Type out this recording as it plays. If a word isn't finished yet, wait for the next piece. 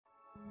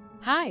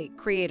Hi,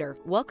 creator.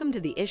 Welcome to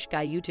the Ish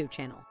Guy YouTube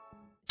channel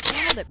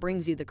that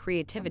brings you the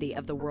creativity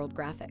of the world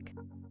graphic.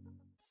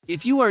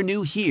 If you are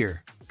new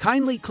here,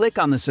 kindly click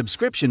on the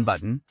subscription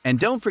button and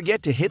don't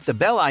forget to hit the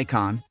bell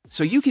icon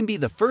so you can be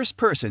the first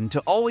person to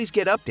always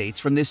get updates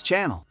from this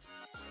channel.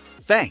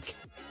 Thank.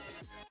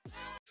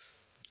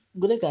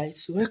 Good day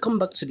guys, welcome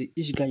back to the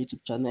Ish Guy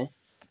YouTube channel.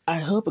 I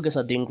hope you guys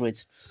are doing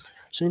great.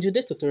 So in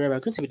today's tutorial, we're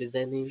going to be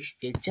designing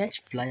a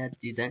church flyer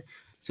design.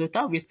 So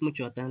without wasting much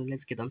of your time,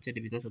 let's get on to the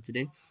business of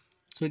today.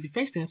 So the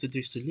first thing I have to do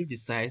is to leave the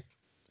size.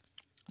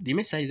 The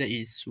image size there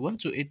is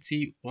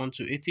 1280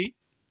 1280.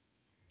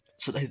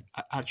 So that is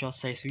the actual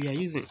size we are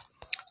using.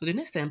 So the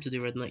next thing I have to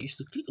do right now is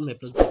to click on my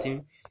plus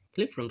button,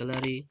 click from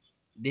gallery.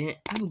 Then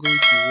I'm going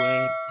to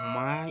where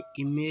my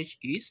image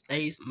is, that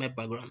is my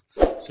background.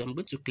 So I'm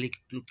going to click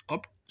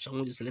up. So I'm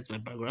going to select my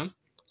background.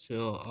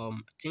 So I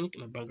think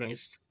my background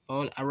is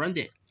all around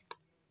it.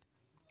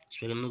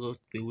 So we're not going to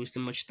be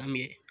wasting much time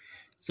here.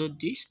 So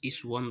this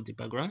is one of the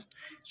background.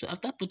 So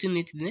after putting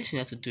it, the next thing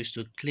you have to do is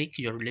to click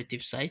your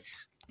relative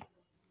size,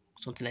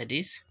 something like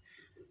this.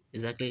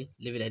 Exactly,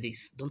 leave it like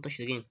this. Don't touch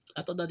it again.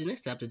 After that, the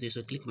next step to do is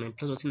to click on my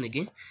plus button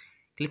again.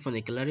 Click from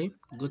the gallery,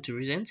 go to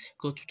recent,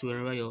 go to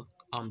wherever your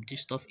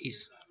this stuff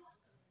is.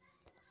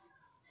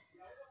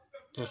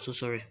 Oh, so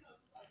sorry.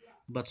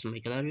 Back to my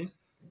gallery.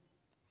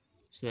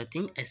 So I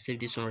think I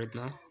saved this one right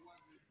now.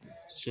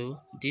 So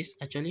this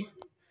actually.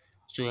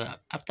 So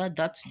after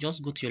that,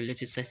 just go to your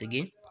left size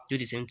again. Do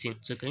the same thing.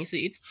 So can you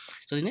see it?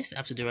 So the next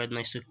step to do right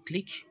now is to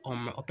click on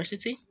my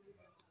opacity.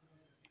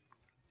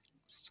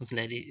 Something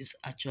like this is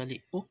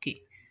actually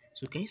okay.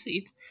 So can you see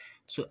it?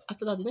 So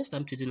after that, the next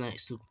time to do now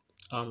is to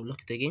lock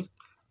it again.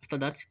 After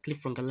that, click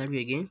from gallery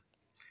again.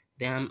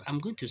 Then I'm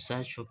going to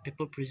search for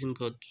People Praising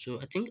God.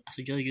 So I think I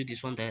should just use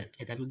this one that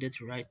I downloaded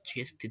right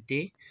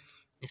yesterday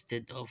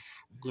instead of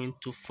going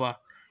too far.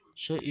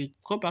 So you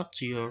go back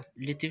to your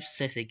relative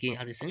size again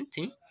at the same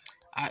thing.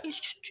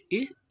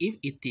 If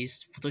it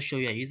is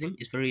Photoshop you are using,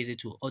 it's very easy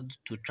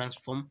to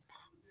transform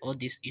all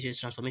this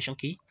uses transformation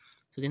key.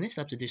 So the next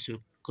step to do is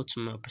to go to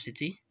my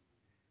opacity,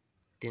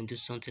 then do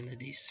something like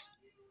this.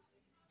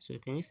 So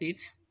can you see it?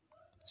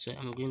 So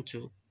I'm going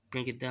to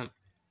bring it down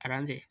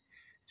around there.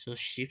 So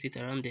shift it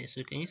around there.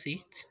 So can you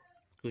see it?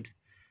 Good.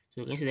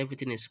 So you can see that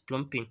everything is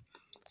plumping.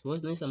 So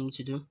what's next I'm going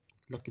to do?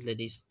 Lock it like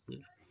this.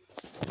 Good.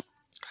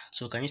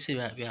 So can you see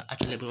that we are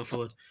actually going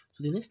forward?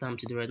 So the next time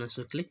to do right now,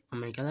 so click on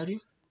my gallery.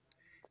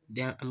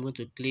 Then I'm going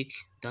to click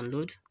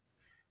download.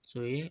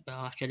 So here we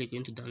are actually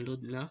going to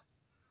download now.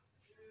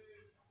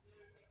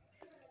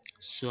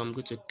 So I'm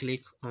going to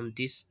click on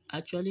this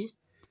actually.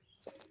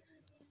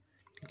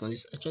 Click on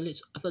this actually.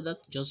 So after that,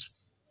 just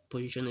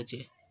position it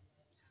here.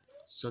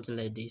 Something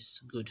like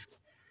this. Good.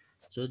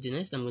 So the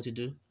next I'm going to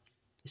do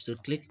is to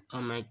click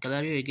on my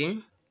gallery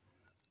again.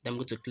 Then I'm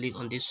going to click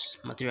on this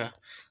material.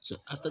 So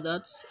after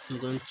that, I'm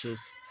going to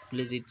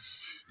place it,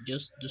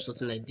 just do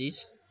something like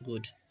this.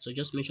 Good. So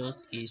just make sure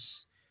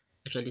it's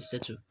actually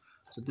settled.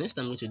 So the next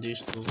thing I'm going to do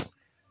is to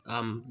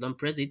long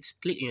press it,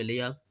 click on your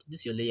layer.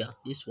 This is your layer,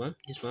 this one,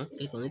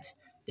 click on it,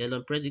 then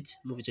long press it,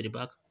 move it to the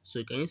back. So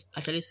you can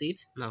actually see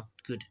it now.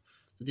 Good.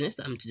 So the next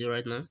thing I'm to do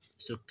right now,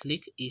 so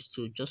click is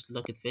to just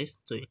lock it first,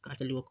 so you can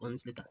actually work on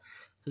this later.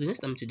 So the next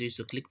thing I'm to do is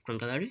to click from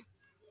gallery.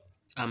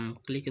 I'm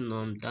clicking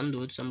on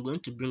download, so I'm going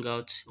to bring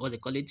out what they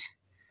call it,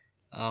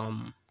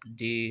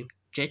 the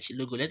church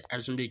logo. Let's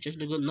assume the church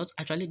logo, not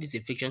actually this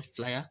is a fiction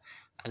flyer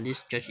and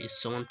this church is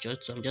someone church,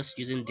 so I'm just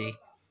using the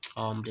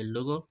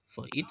logo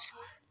for it.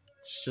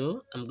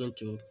 So I'm going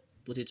to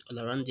put it all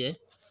around there.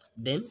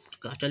 Then you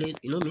can actually,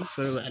 you know me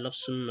very well, I love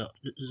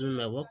zooming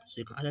my work, so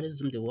you can actually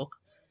zoom the work.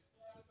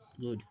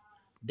 Good.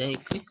 Then you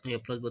click on your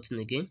plus button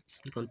again,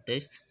 click on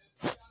text.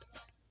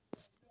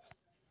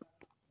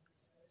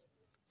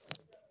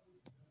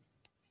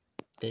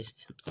 Good.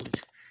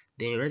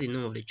 Then you write the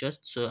name of the church.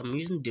 So I'm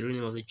using the real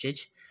name of the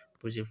church,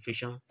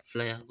 preservation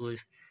flyer. Good.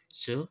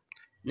 So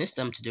next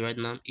time to do right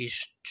now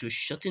is to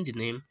shorten the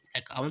name.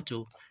 Like I want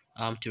to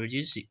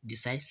reduce the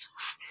size.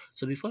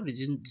 So before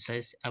reducing the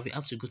size, I will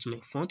have to go to my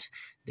font,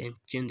 then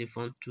change the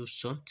font to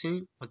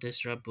something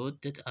Montestera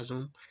bold. That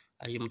assume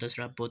I use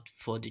Montestera bold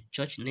for the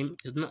church name.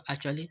 It's not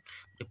actually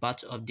the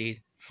part of the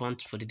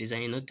font for the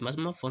design. You know, the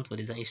maximum font for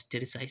design is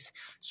 30 size.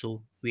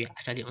 So we are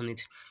actually on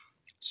it.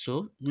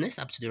 So next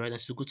up to the right,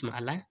 so go to my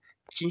align,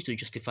 change to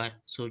justify.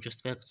 So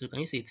justify, so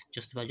can you see it?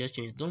 Justify, just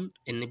change it. Don't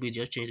enable it,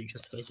 just change to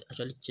justify.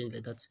 Actually change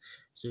like that.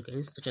 So you can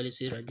actually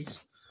see like this.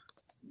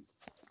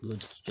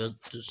 Good. Just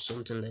do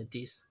something like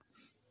this.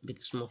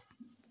 Big small.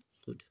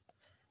 Good.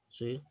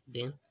 So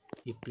then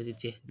you place it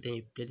here. Then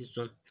you play this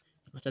one.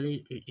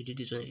 Actually you do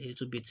this one a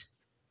little bit.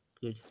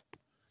 Good.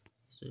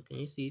 So can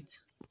you see it?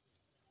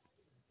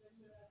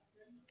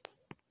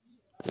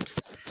 Good.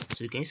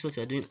 So you can see what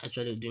you are doing,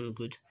 actually doing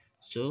good.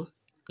 So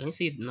can you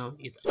see it now?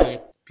 It's actually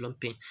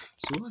plumping.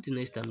 So what the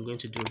next I'm going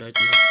to do right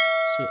now?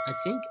 So I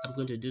think I'm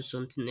going to do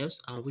something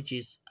else, and which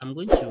is I'm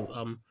going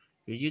to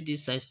reduce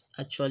this size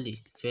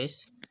actually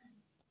first.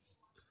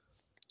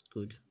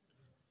 Good.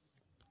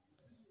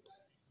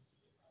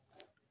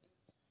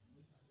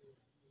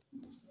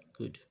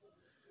 Good.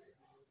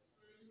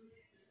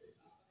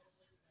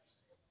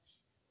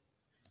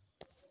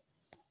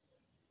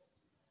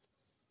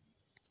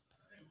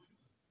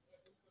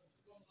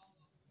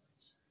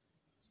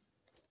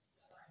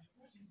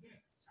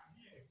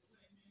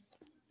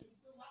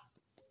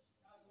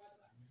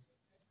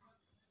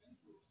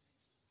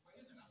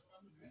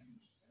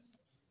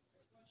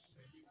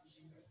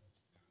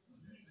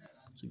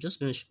 So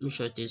just make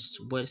sure it is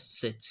well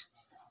set.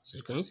 So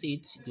can you see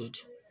it? Good.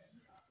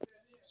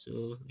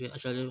 So we're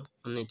actually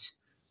on it.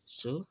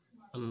 So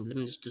let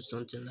me just do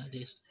something like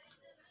this.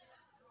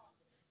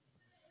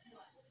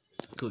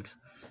 Good.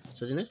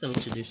 So the next thing I'm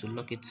going to do is to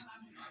lock it.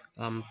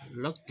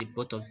 Lock the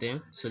both of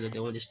them so that they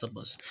won't disturb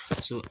us.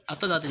 So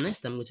after that, the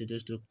next thing I'm going to do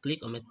is to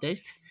click on my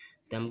text.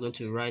 Then I'm going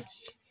to write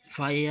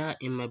fire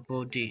in my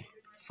body,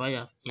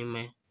 fire in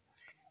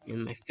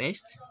my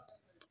face.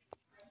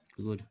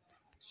 Good.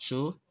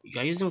 So you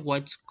are using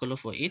white color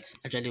for it.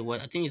 Actually,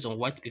 white. I think it's on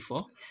white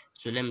before.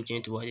 So let me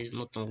change to white. It's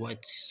not on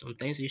white.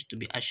 Sometimes it used to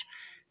be ash.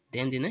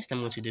 Then the next thing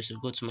I'm going to do is to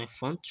go to my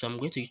font. So I'm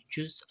going to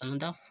choose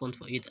another font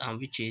for it,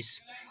 which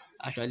is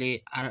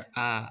actually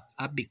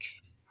Ariblk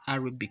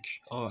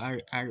or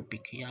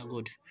Ariblk. Yeah,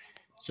 good.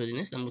 So the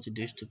next thing I'm going to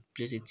do is to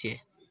place it here.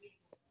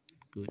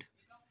 Good.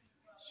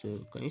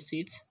 So can you see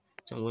it?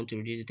 So I'm going to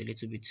reduce it a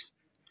little bit.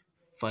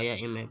 Fire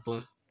in my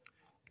bone.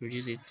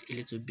 Reduce it a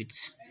little bit.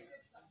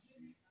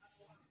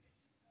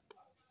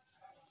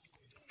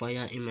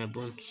 Fire in my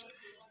bones.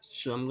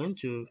 So I'm going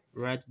to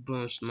write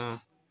bones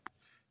now.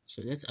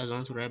 So let's as I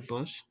want to write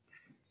bones.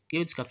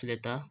 Give it capital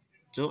letter.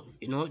 So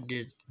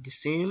the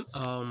same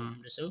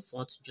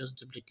font, just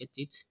duplicate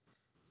it.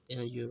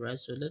 Then you write,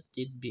 so let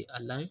it be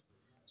aligned.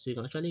 So you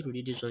can actually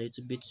reduce this one a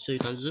little bit. So you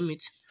can zoom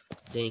it,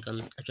 then you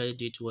can actually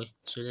do it well.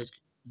 So let's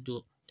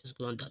go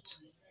on that.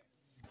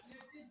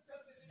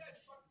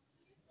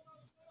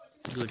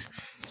 Good.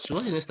 So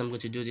what the next I'm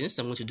going to do? The next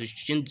I'm going to do is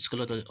change this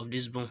color of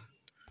this bone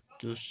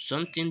to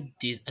something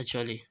this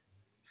actually.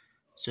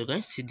 So you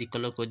can see the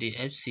color code, the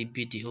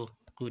FCBDO.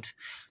 Good.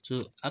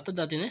 So after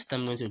that, the next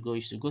I'm going to go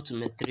is to go to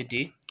my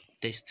 3D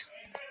test.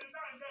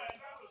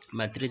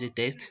 My 3D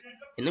test.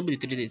 Enable the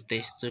 3D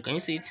test. So can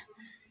you see it?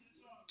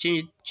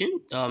 Change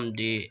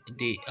the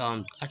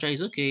actually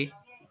it's okay.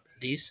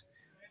 This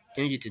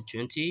change it to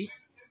 20.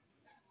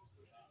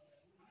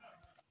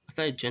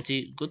 After the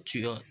 20, go to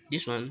your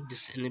this one,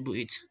 disable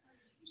it.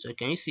 So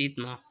can you see it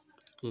now?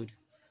 Good.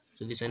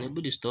 So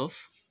disable the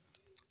stuff.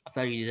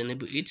 After you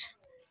disable it,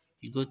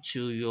 you go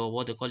to your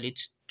what they call it,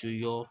 to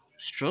your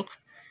stroke.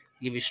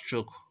 Give a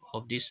stroke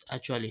of this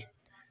actually.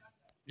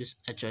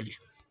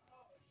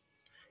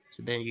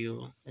 So then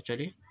you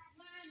actually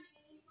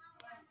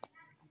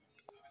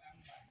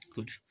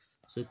good.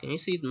 So can you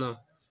see it now?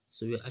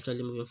 So we're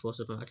actually moving forward.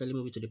 So I can actually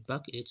move it to the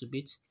back a little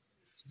bit.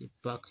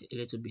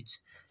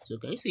 So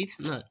can you see it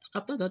now?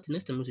 After that, the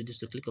next time I'm going to do is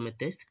to click on my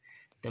text.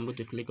 Then I'm going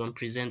to click on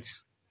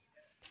present.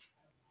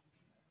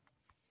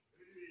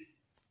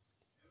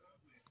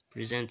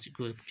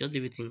 Good. Just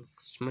leave it in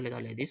small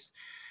letter like this.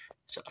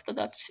 So after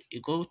that, you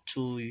go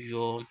to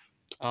your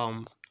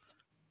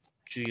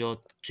to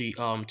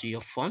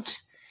your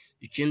font.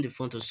 You change the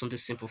font to something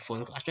simple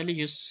font. Actually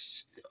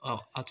use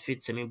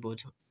outfit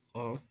semi-bold,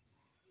 or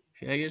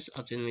should I use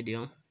outfit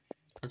medium?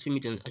 Outfit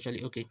medium is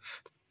actually okay.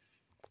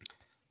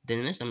 Then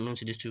the next I'm going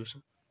to do is to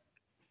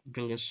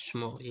bring it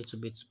small a little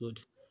bit.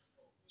 Good.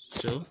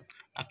 So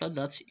after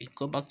that, you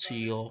go back to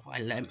your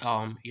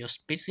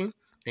spacing.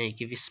 Then you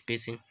give it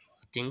spacing.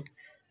 I think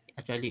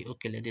actually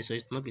okay like this, so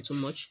it's not be too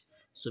much.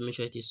 So make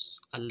sure it is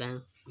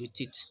aligned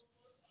with it.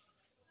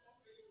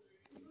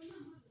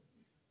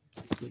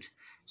 Good.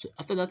 So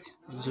after that,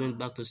 zoom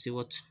back to see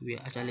what we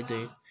are actually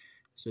doing.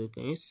 So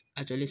can you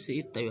actually see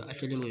it that you're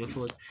actually moving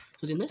forward?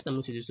 So the next I'm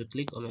going to do is to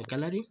click on my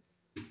gallery.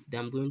 Then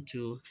I'm going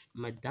to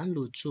my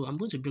download. So I'm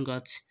going to bring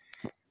out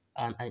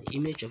an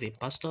image of a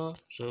pastor.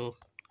 So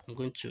I'm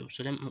going to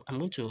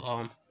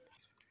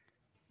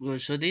well,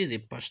 so this is a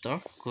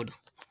pastor. Good.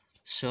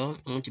 So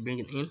I'm going to bring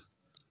it in.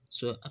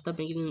 So after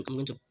bringing it in, I'm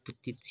going to put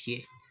it here.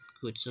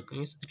 Good. So can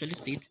you actually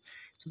see it?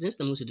 So this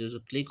I'm going to do is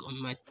to click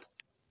on my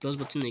plus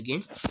button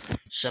again.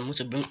 So I'm going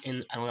to bring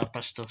in another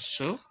pastor.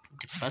 So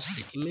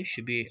the image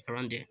should be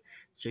around there.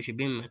 So it should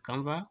be in my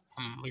Canva.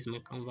 Where's my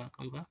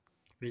Canva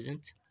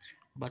present,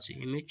 back to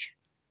image.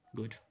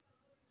 Good.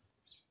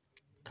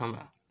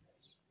 Canva.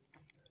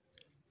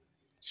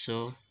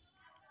 So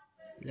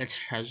let's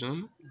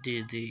resume.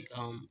 This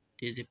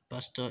is the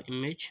pastor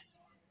image.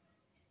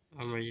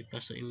 I'm ready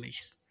pastor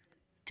image.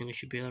 I think it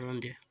should be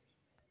around there.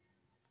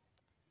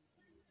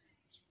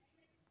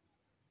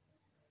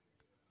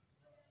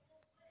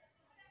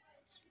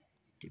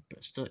 The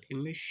pastor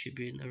image should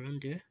be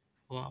around there.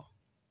 Wow.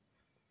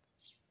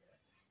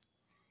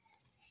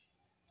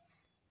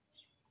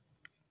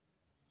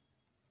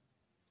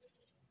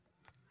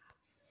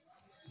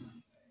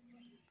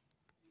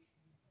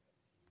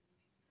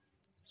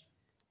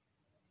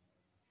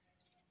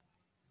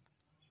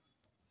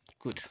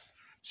 Good.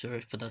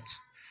 Sorry for that.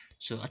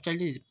 So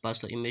actually it's the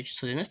pastor image.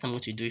 So the next I'm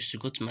going to do is to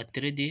go to my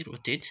 3D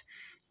rotate.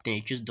 then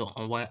you choose the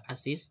on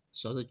y-axis.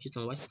 So also choose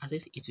on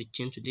y-axis, it will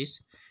change to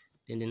this.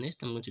 Then the next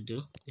thing I'm going to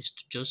do is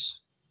to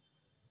just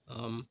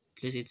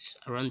place it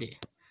around there.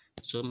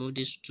 So move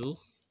this two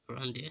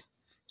around there.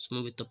 So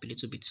move it up a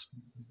little bit.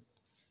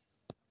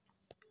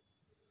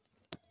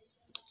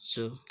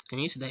 So can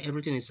you see that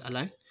everything is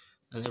aligned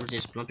and everything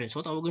is plumping? So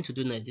what I'm going to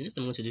do now, the next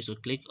thing I'm going to do is to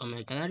click on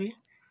my gallery.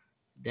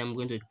 Then I'm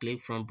going to click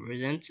from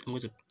present. I'm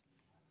going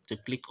to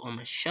click on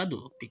my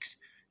shadow picks.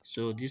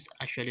 So this is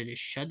actually the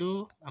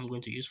shadow I'm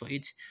going to use for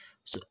it.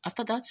 So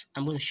after that,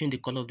 I'm going to change the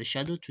color of the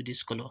shadow to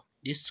this color.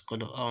 This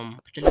color,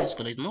 actually this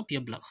color is not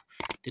pure black.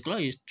 The color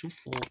is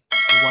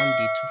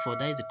 241D24.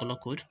 That is the color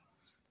code.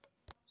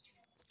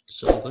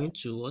 So I'm going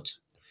to what?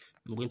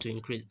 I'm going to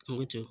increase. I'm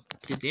going to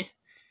put it there.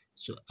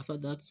 So after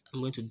that,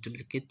 I'm going to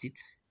duplicate it.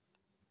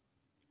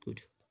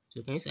 Good.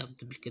 So can you see I've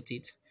duplicated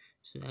it?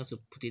 So I have to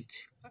put it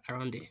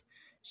around there.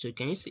 So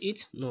can you see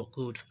it? No,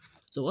 good.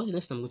 So what the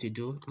next I'm going to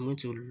do? I'm going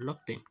to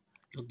lock them.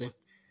 Lock them.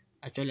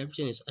 Actually,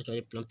 everything is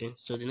actually plumping.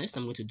 So the next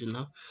I'm going to do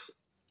now,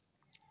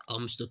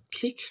 is to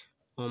click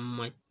on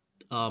my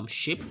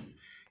shape.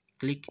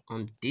 Click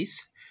on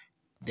this.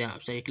 Then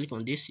after you click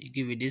on this, you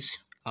give it this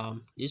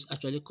this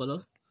actually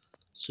color.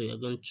 So you're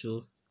going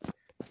to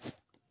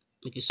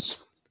make it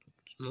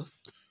small.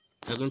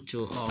 You're going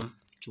to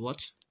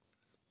what?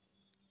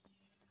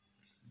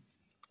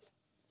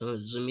 You're going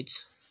to zoom it.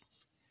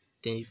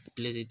 Then you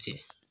place it here.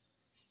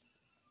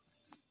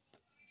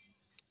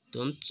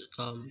 Don't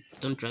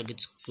drag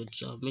it. Good.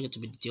 So make it to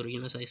be the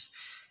original size.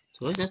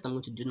 So what's next I'm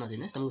going to do now? The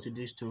next I'm going to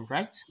do is to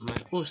write my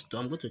host. So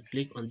I'm going to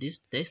click on this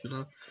text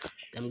now.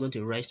 I'm going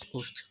to write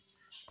host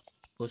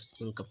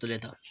in capital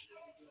letter.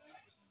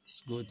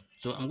 It's good.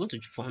 So I'm going to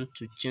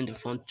change the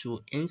font to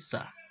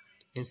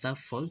Hensa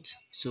font.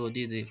 So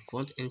this is the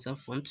font Hensa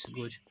font.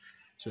 Good.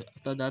 So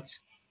after that,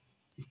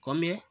 you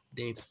come here,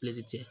 then you place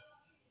it here.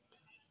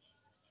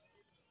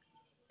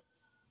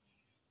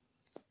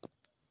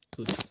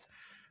 Good.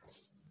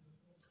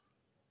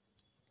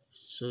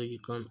 So you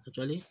can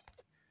actually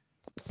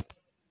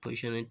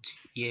position it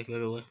here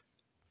very well.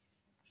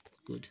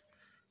 Good.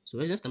 So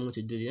what next I'm going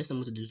to do? The next I'm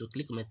going to do is to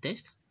click on my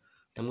text.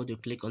 I'm going to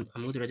click on.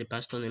 I'm going to write a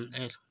pastor name.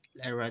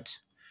 I write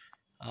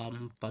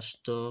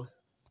pastor.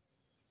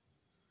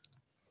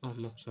 Oh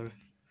no, sorry,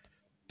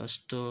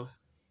 pastor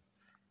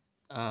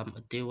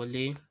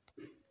Dewola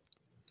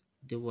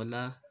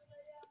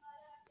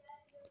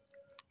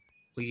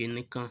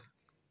Oyenekan.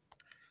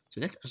 So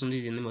let's assume this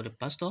is the name of the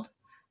pastor.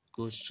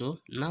 Good. So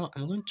now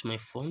I'm going to my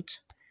font.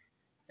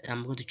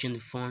 I'm going to change the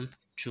font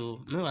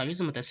to I'm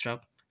using Montestera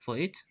for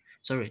it.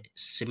 Sorry,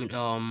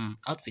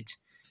 outfit.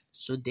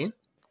 So then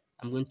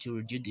I'm going to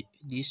reduce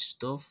this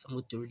stuff. I'm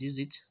going to reduce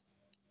it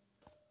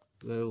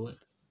very well.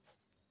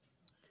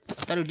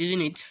 After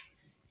reducing it,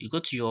 you go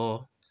to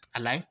your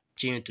align,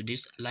 change it to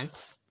this align.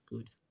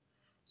 Good.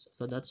 So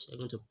for that, I'm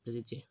going to place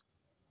it here.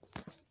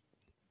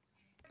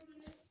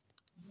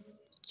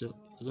 So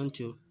I'm going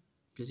to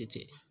place it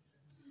here.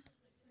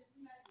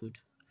 Good.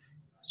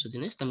 So the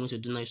next thing I'm going to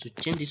do now is to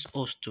change this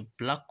host to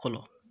black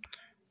color,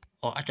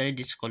 or actually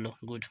this color.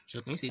 Good.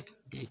 So can you see it?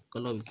 The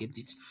color we kept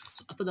it.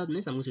 So after that,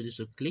 next I'm going to do is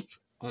to click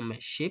on my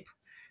shape.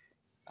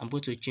 I'm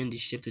going to change the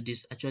shape to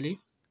this actually.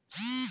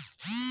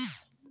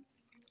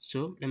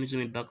 So let me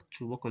zoom it back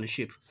to work on the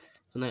shape.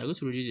 So now I'm going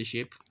to reduce the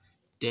shape,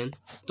 then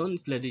turn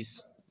it like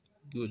this.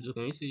 Good. So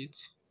can you see it?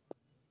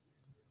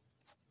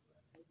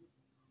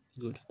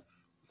 Good.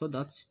 For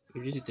that,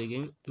 reduce it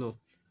again. No.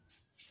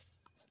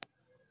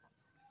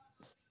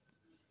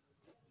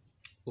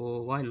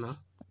 Or why not?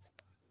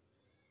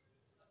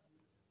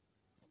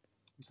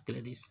 Okay,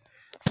 like this.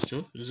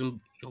 So zoom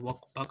your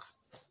work back,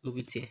 move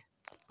it here.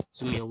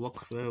 Zoom your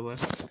work very well.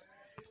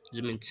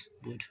 Zoom it.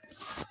 Good.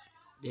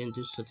 Then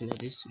do something like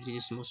this. Do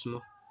this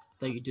small.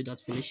 After you do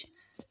that, finish.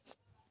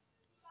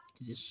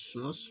 Do this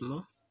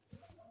small.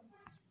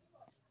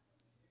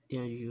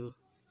 Then you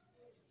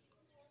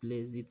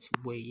place it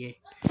where here.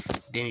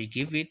 Then you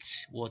give it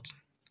what?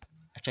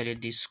 Actually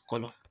this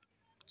color.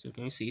 So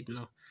can you see it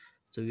now?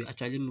 So we're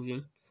actually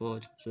moving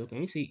forward. So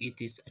can you see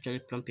it is actually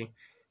plumping?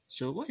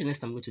 So what the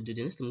next I'm going to do?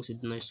 The next thing I'm going to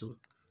do now is to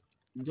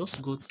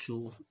just go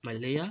to my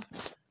layer.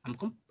 I'm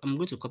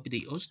going to copy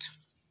the host,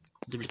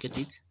 duplicate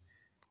it.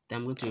 Then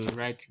I'm going to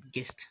write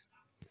guest.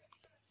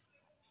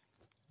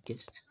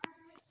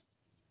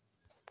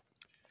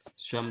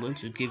 So I'm going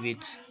to give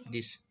it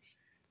this.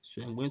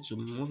 So I'm going to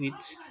move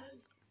it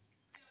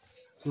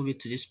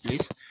to this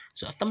place.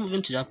 So after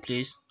moving to that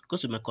place, go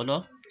to my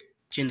color,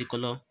 change the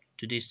color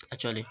to this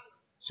actually.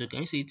 So can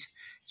you see it?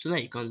 So now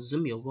you can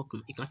zoom your work.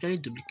 You can actually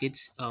duplicate.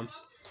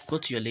 Go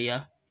to your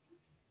layer.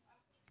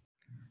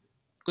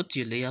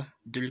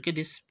 Duplicate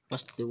this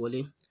past the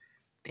wallet.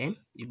 Then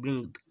you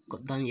bring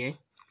it down here.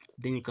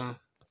 Then you can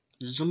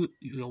zoom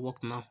your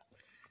work now.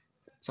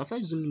 So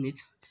after zooming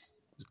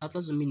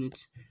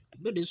it,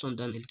 bring this one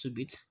down a little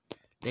bit.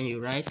 Then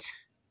you write,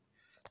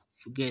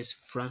 guess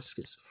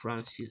Francis.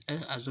 I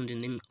assume the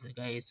name of the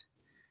guy is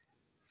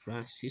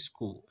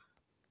Francisco.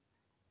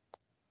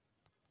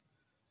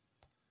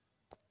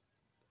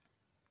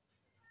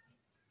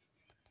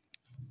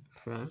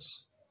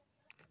 France,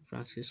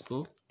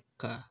 Francisco,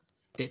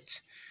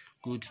 Cadet.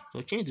 Good.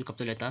 So change the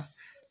capital letter.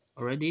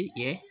 Already,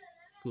 yeah.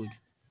 Good.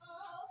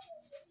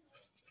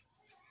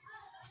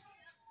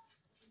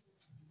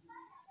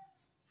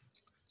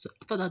 So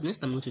after that,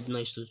 next I'm going to do now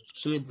is to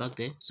zoom it back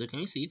there. So can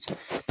you see it?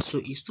 So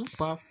it's too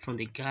far from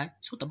the guy.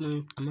 So what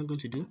am I going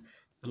to do?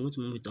 I'm going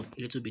to move it up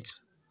a little bit.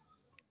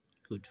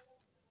 Good.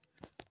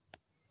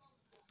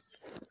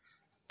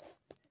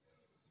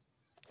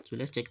 So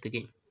let's check it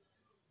again.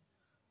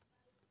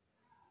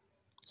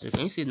 So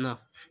can you see it now?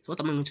 So what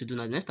am I going to do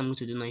now? The next I'm going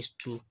to do now is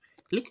to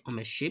click on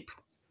my shape.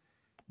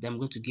 Then I'm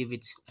going to give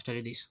it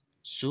actually this.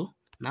 So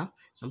now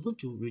I'm going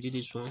to reduce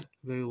this one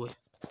very well.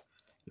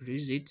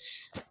 Reduce it,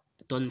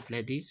 turn it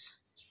like this.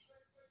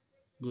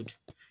 Good.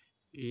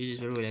 Reduce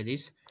it very well like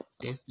this.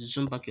 Then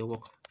zoom back your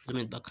work. Zoom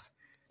it back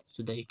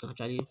so that you can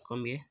actually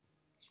come here.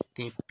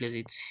 Then place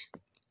it.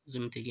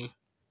 Zoom it again.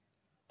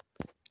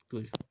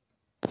 Good.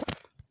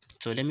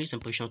 So let me use my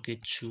position key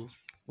to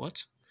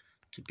what?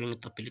 To bring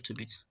it up a little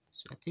bit.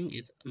 So I think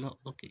it's not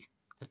okay.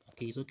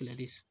 Okay, it's okay like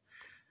this.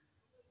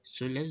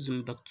 So let's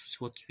zoom back to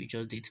what we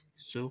just did.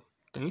 So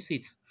can you see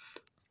it?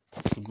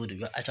 Good,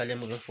 we are actually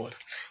moving forward.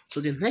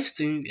 So the next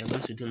thing we are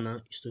going to do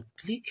now is to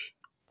click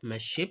my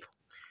shape,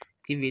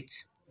 give it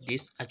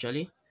this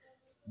actually,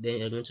 then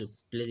you're going to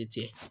place it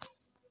here.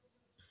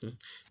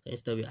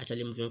 Instead we're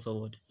actually moving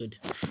forward. Good.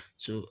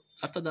 So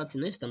after that, the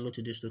next I'm going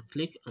to do is to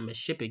click on my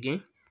shape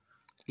again,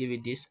 give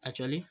it this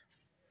actually,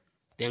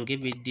 then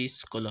give it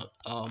this color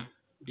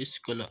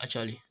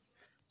actually.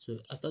 So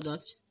after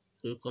that,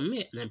 we'll come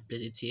here and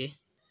place it here.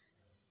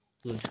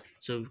 Good.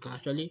 So we can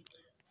actually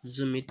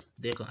zoom it.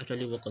 They can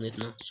actually work on it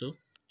now. So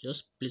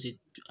just place it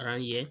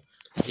around here.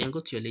 Then go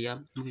to your layer,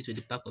 move it to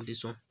the back of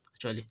this one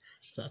actually.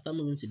 So after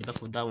moving to the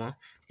back of that one,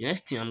 the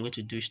next thing I'm going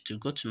to do is to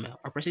go to my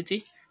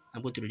opacity.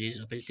 I'm going to reduce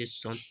the opacity to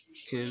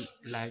something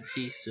like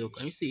this. So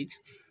can you see it?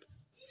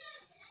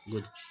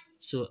 Good.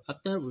 So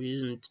after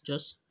reducing it,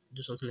 just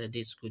do something like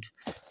this. Good.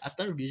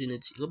 After reducing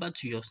it, go back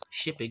to your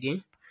shape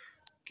again.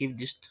 Give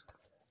this.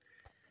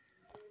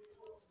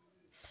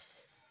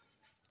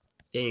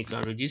 Then you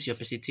can reduce your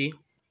opacity.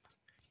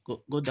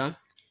 Go down,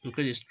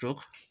 increase the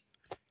stroke.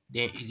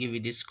 Then you give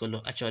it this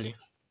color actually.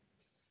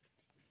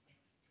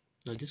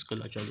 No, this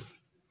color actually.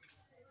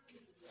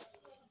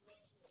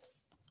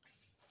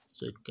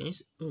 So can you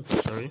see? Oh,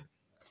 sorry.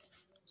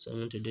 So I'm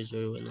going to do this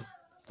very well now.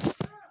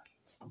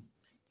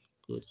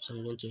 Good. So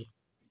I'm going to.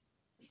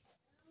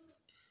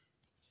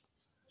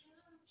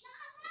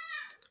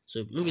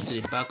 So move it to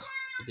the back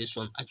of this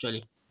one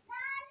actually.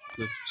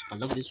 Good. So I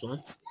love this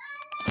one.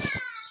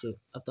 So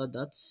after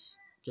that,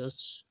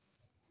 just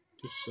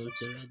do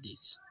something like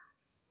this.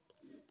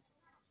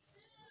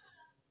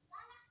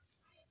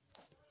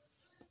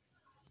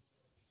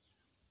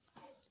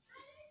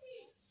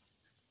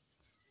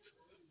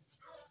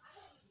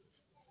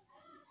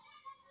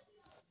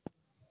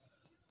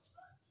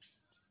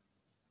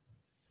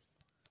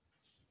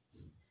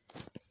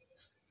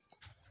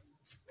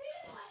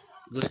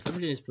 Good.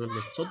 Everything is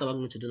problem. So what I'm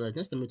going to do now,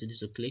 next I'm going to do is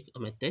to click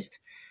on my text.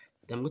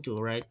 Then I'm going to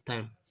write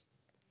time.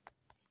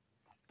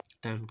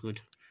 Time.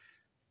 Good.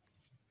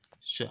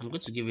 So I'm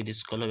going to give it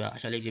this color. We're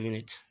actually giving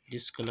it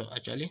this color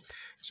actually.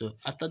 So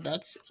after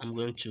that, I'm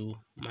going to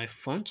my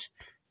font.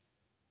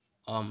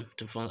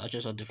 To font,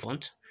 adjust of the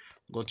font.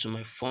 Go to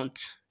my font.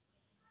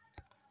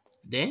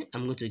 Then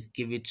I'm going to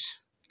give it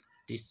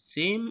the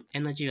same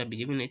energy I'll be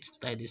giving it,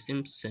 like the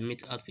same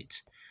submit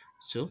outfit.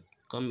 So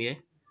come here,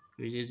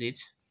 reduce it,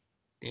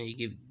 then you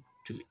give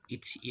to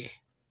it here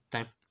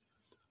time.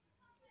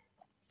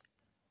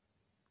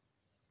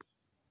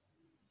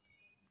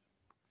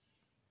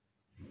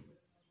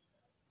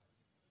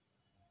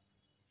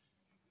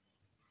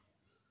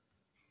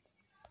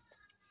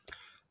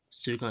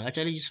 So you can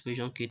actually use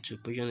position key to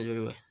position it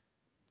very well.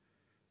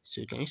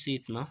 So can you see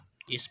it now?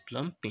 It's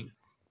plumping.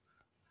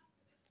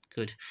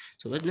 Good.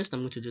 So what next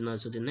I'm going to do now?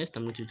 So the next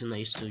I'm going to do now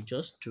is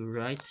to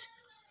write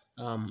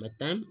my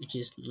time, which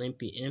is 9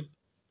 p.m.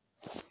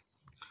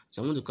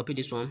 So I'm going to copy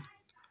this one.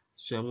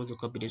 So I'm going to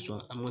copy this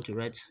one. I'm going to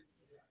write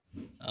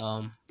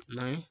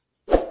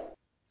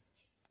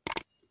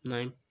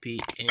 9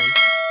 p.m.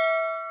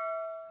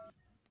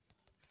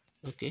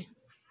 Okay.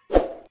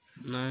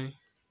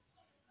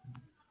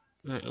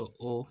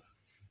 9:00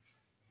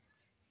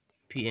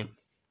 p.m.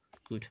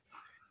 Good.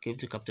 Give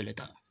the capital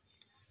letter.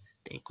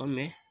 Then come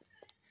here.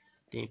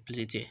 Then place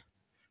it here.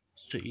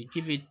 So you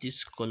give it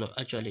this color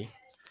actually.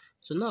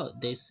 So now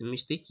there's a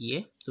mistake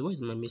here. So what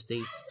is my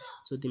mistake?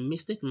 So the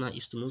mistake now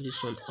is to move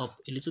this one up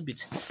a little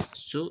bit.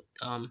 So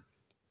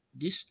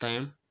this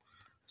time,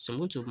 so I'm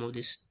going to move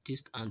this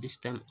and this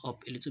time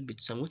up a little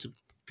bit. So I'm going to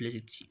place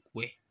it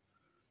where.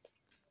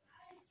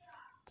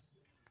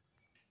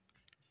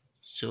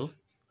 So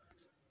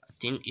I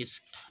think it's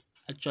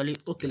actually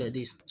okay like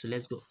this. So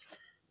let's go.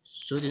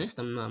 So the next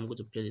time now I'm going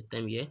to place the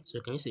time here.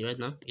 So can you see right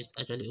now it's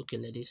actually okay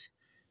like this.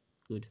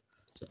 Good.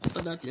 So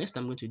after that, the next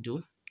I'm going to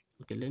do,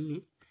 okay, let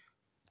me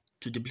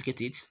to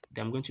duplicate it.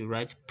 Then I'm going to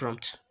write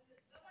prompt.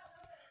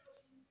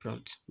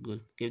 Good.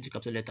 Give the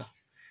capital letter.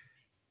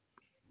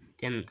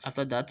 Then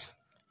after that,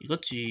 you go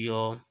to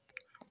your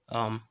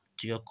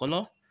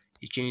color,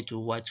 you change it to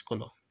white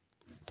color.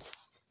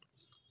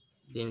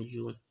 Then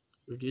you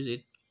reduce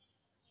it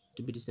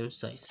to be the same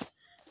size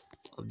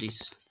of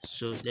this.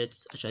 So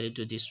let's actually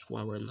do this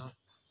one right now.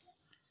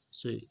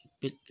 So you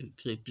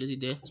place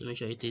it there, so make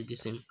sure it is the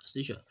same as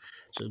usual.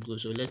 So good.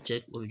 So let's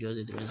check what we just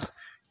did right now.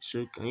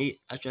 So can you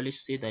actually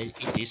see that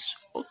it is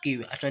okay?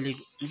 We're actually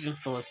moving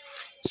forward.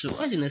 So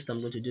what is the next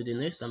I'm going to do? The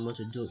next I'm going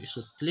to do is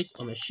to click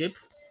on my shape,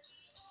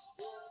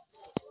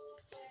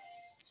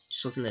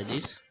 something like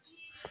this.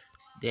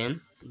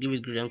 Then give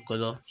it green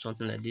color,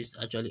 something like this.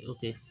 Actually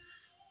okay,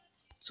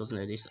 something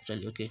like this.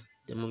 Actually okay.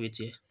 Then move it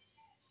here.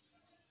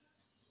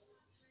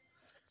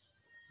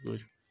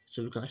 Good.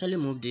 So we can actually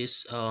move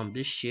this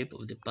shape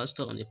of the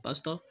pastor on the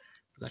pastor.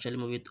 We can actually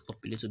move it up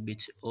a little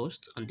bit.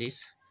 Host on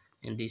this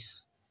and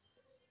this.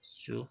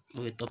 So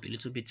move it up a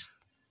little bit.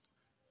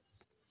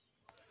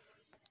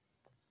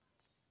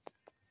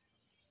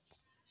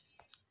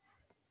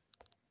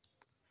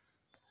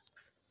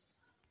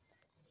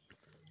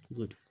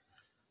 Good.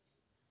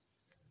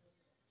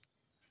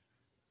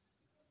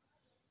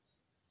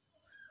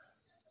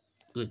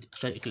 Good.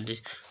 Actually, okay.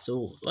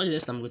 So what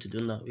is I'm going to do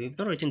now? We've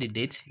not written the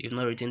date. We've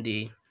not written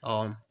the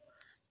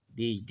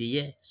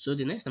year. So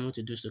the next I'm going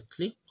to do is to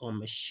click on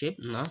my shape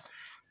now.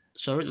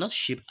 Sorry, not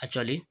shape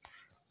actually.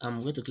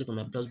 I'm going to click on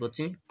my plus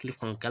button. Click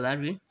on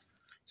gallery.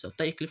 So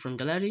after you click from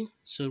gallery,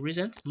 so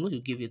recent, I'm going to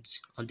give it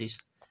on this.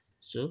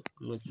 So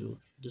I'm going to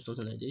do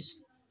something like this.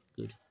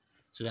 Good.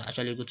 So we're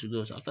actually good to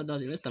go. So after that,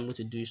 the next I'm going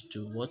to do is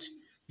to what?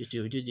 Is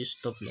to do this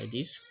stuff like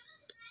this.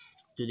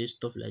 Do this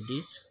stuff like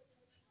this.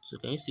 So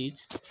can you see it?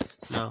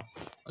 Now,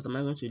 what am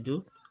I going to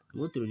do? I'm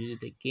going to reduce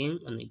it again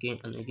and again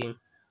and again.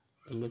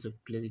 I'm going to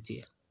place it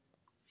here.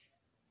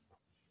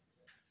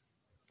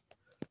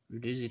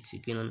 Reduce it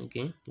again and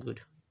again.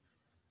 Good.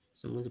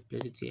 So I'm going to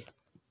place it here.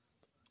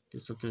 Do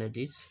something like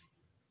this.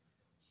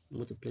 I'm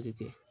going to place it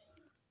here.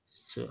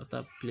 So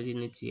after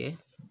placing it here,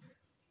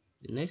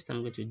 the next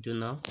I'm going to do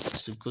now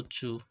is to go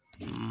to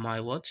my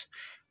what?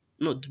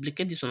 No,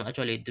 duplicate this one.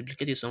 Actually,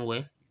 duplicate it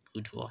somewhere.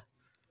 Good one.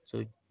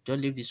 So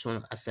just leave this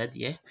one aside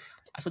here.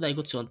 After that, you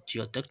go to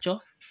your texture.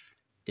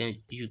 Then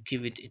you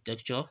give it a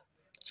texture.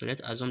 So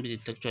let's assume this is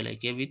the texture I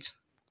gave it.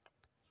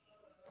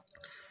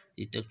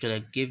 The texture I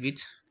gave it.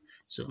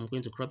 So I'm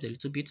going to crop it a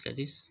little bit like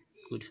this.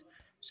 Good.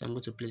 So I'm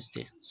going to place it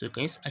there. So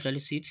can you actually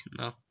see it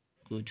now?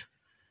 Good.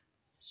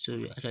 So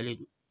we're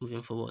actually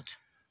moving forward.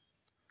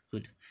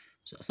 Good.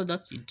 So after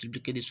that, you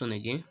duplicate this one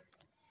again.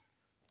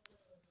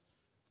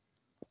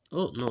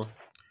 Oh no,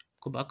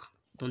 go back.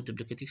 Don't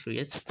duplicate it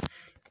yet.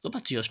 Go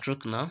back to your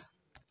stroke now.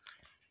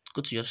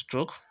 Go to your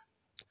stroke.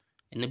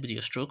 Enable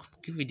your stroke.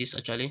 Give it this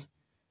actually.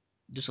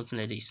 Do something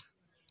like this.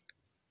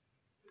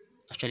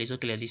 Actually, it's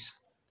okay like this.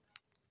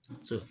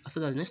 So after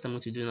that, the next I'm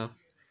going to do now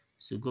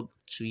is to go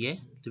to here,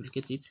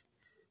 duplicate it,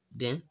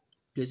 then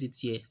place it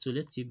here. So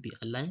let it be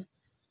aligned.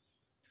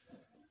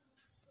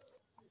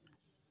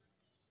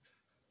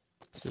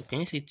 So can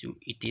you see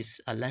it is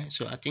aligned?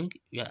 So I think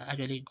we are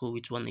actually go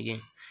with one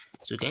again.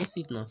 So can you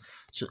see it now?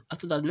 So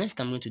after that,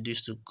 next I'm going to do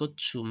is to go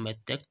to my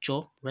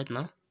texture right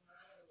now.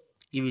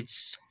 Give it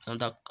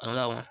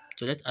another one.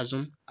 So let's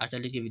assume I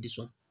actually give it this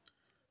one.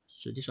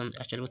 So this one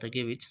actually what I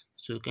gave it.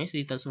 So can you see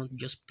it doesn't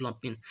just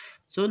plump in?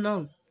 So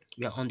now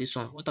we are on this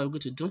one. What are we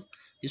going to do?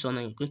 This one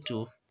I'm going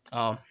to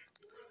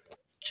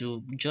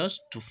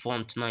just to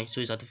font now. So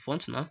it's at the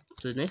font now.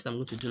 So the next I'm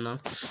going to do now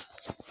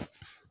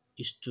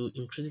is to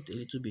increase it a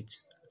little bit.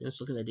 Then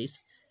something like this.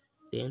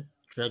 Then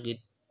drag it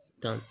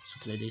down,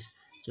 something like this.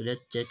 So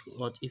let's check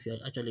what if you're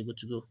actually good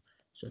to go.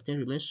 So I think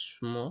remains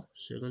small.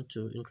 So you're going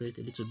to increase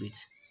it a little bit.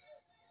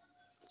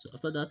 So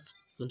after that,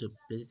 I'm going to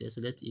place it there.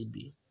 So let it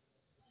be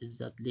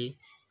exactly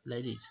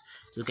like this.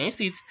 So can you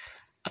see it?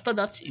 After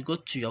that, you go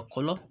to your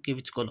color, give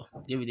it color,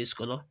 give it this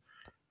color.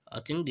 I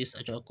think this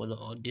actual color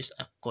or this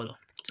color.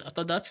 So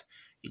after that,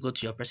 you go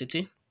to your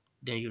opacity,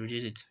 then you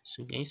reduce it.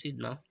 So can you see it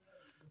now?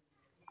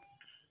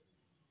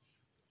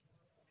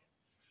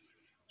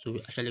 So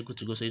we're actually good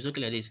to go. So it's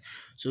okay like this.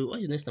 So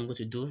what is next I'm going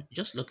to do?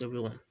 Just lock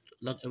everyone,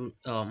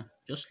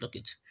 just lock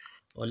it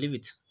or leave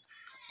it.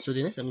 So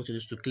the next I'm going to do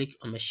is to click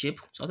on my shape.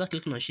 So after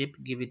clicking on my shape,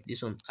 give it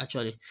this one.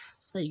 Actually,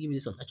 after you give it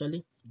this one,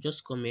 actually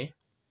just come here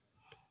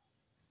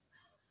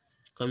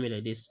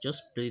like this,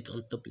 just place it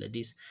on top like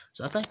this.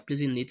 So after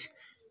placing it,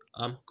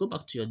 go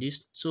back to your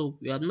list. So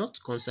we are not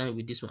concerned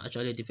with this one,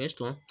 actually the first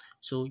one.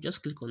 So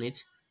just click on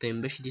it, then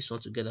mesh this one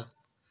together.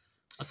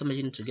 After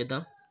merging it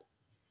together,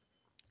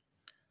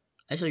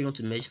 actually you want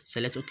to merge,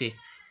 select okay.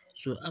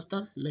 So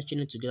after merging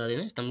it together, the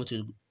next I'm going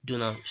to do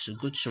now is to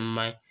go to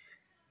my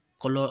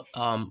color,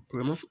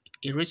 remove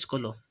erase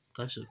color,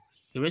 cancel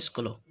erase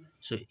color.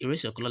 So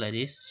erase your color like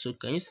this. So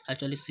can you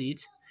actually see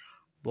it?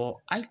 But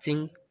I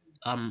think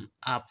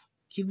I've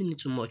given it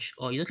too much,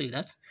 or exactly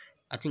that.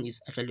 I think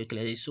it's actually okay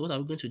like this. So what are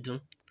we going to do?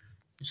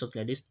 Do something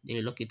like this, then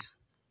you lock it.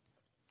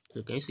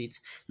 So can you see it?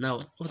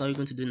 Now what are we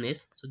going to do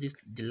next? So this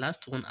the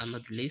last one and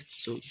not the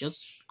least. So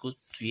just go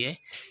to here,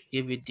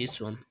 give it this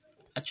one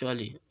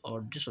actually,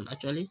 or this one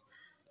actually.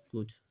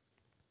 Good.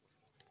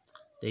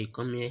 Then you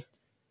come here,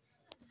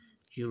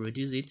 you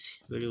reduce it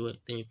very well,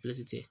 then you place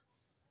it here.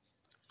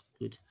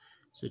 Good.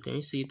 So can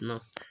you see it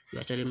now?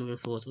 You're actually moving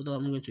forward. What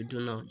I'm going to do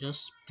now,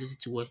 just place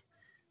it well.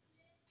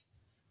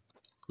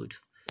 Good.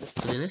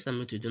 So the next thing I'm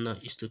going to do now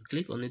is to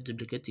click on it,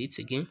 duplicate it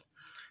again,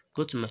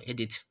 go to my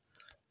edit,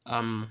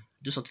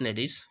 do something like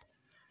this,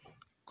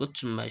 go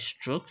to my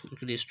stroke,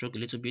 increase the stroke a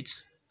little bit.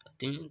 I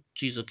think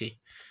 2 is okay.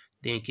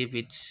 Then give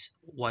it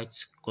white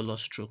color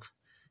stroke.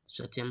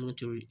 So I think I'm going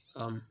to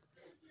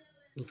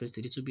increase it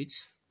a little bit.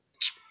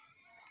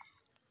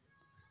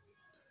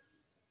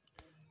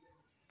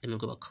 Let me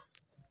go back.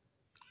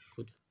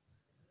 Good.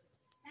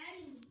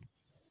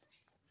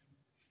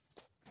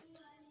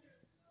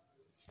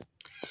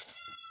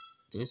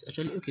 Then it's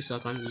actually okay. So I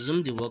can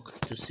zoom the work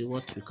to see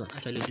what we can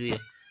actually do here.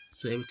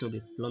 So everything will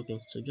be plumping.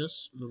 So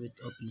just move it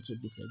up a little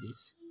bit like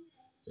this.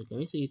 So can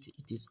you see it?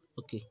 It is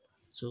okay.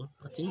 So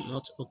I think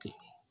not okay.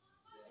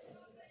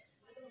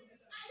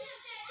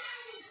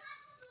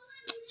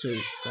 So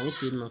can you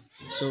see it now?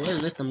 So what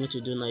the next I'm going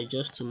to do now is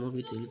just to move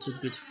it a little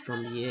bit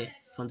from here,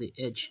 from the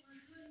edge.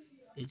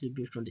 A little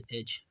bit from the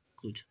edge.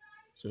 Good.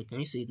 So can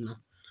you see it now?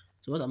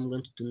 So what I'm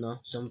going to do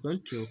now, so I'm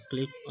going to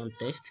click on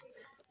text,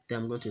 then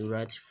I'm going to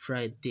write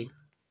Friday.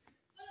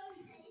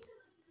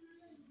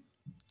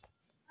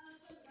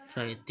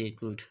 Friday,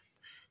 good.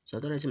 So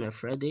after writing my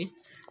Friday,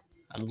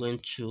 I'm going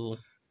to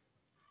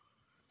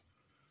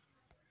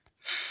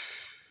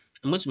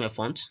my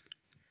font,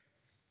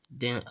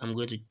 then I'm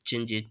going to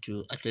change it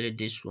to actually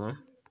this one,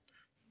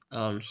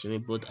 semi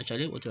bold,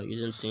 actually what we're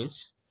using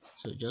since.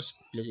 So just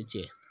place it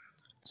here.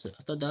 So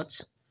after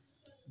that,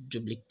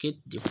 duplicate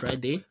the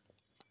Friday,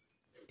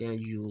 then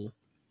you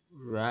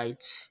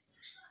write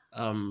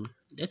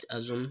let's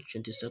assume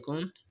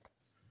 22nd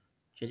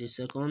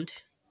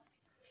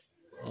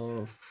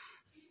of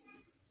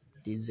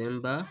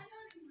December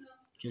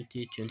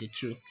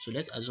 2022. So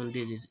let's assume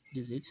this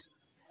is it.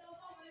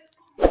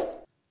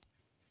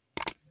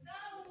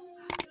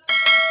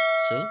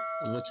 So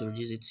I'm going to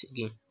reduce it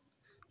again,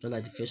 just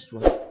like the first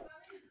one.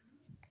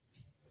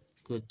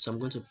 Good. So I'm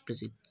going to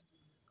place it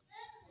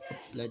up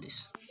like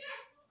this.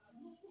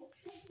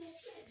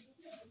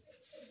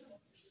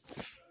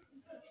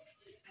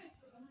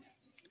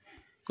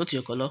 Go to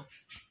your color,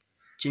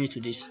 change it to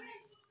this.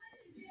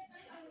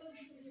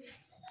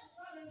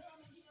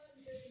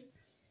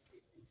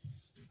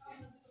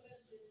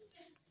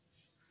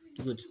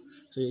 Good.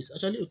 So it's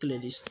actually okay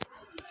like this.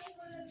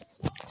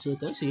 So you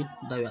can see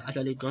that we are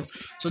actually gone.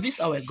 So this is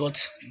how I got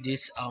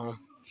this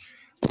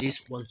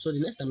this one. So the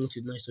next I'm going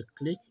to do is to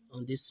click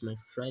on this my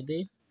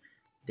Friday.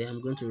 Then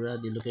I'm going to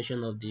write the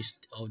location of the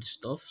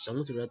stuff. So I'm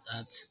going to write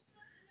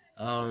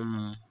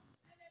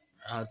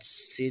at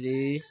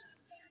city.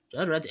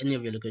 Just write any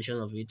of your location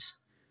of it.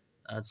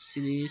 At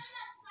cities,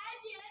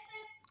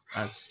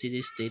 at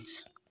city state,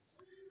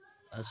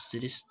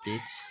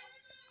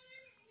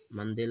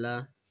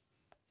 Mandela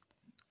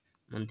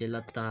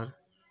town,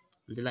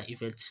 Mandela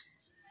event,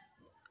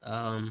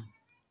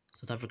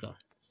 South Africa.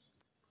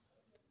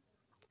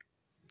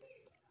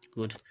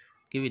 Good.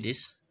 Give it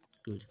this.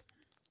 Good.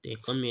 Then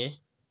come here,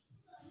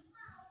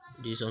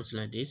 do something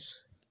like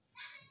this,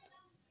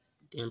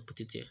 then put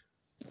it here.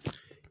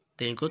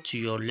 Then go to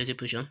your relative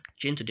position,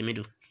 change to the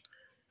middle.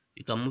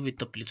 You can move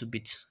it up a little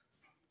bit.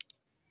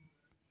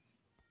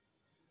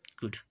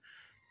 Good.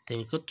 Then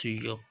you go to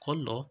your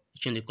color,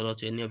 change the color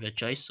to any of your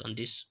choice on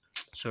this.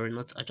 Sorry,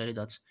 not actually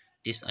that,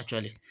 this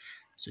actually.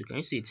 So you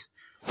can see it.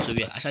 So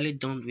we are actually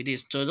done with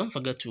this. So don't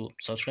forget to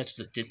subscribe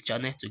to the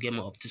channel to get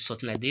more of this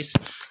something like this,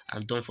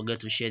 and don't forget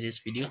to share this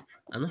video,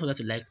 and don't forget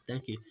to like.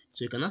 Thank you.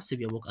 So you can now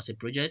save your work as a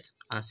project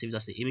and save it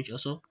as an image,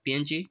 also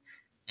PNG,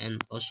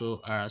 and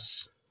also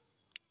as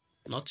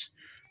not,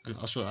 and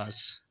also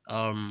as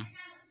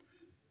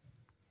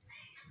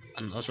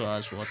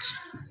what,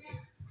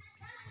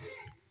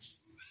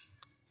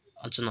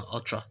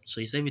 ultra.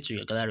 So you save it to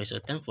your gallery. So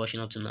thanks for watching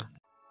up to now.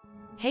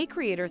 Hey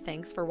creator,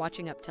 thanks for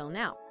watching up till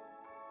now.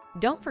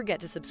 Don't forget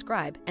to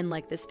subscribe and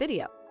like this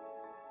video.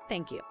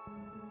 Thank you.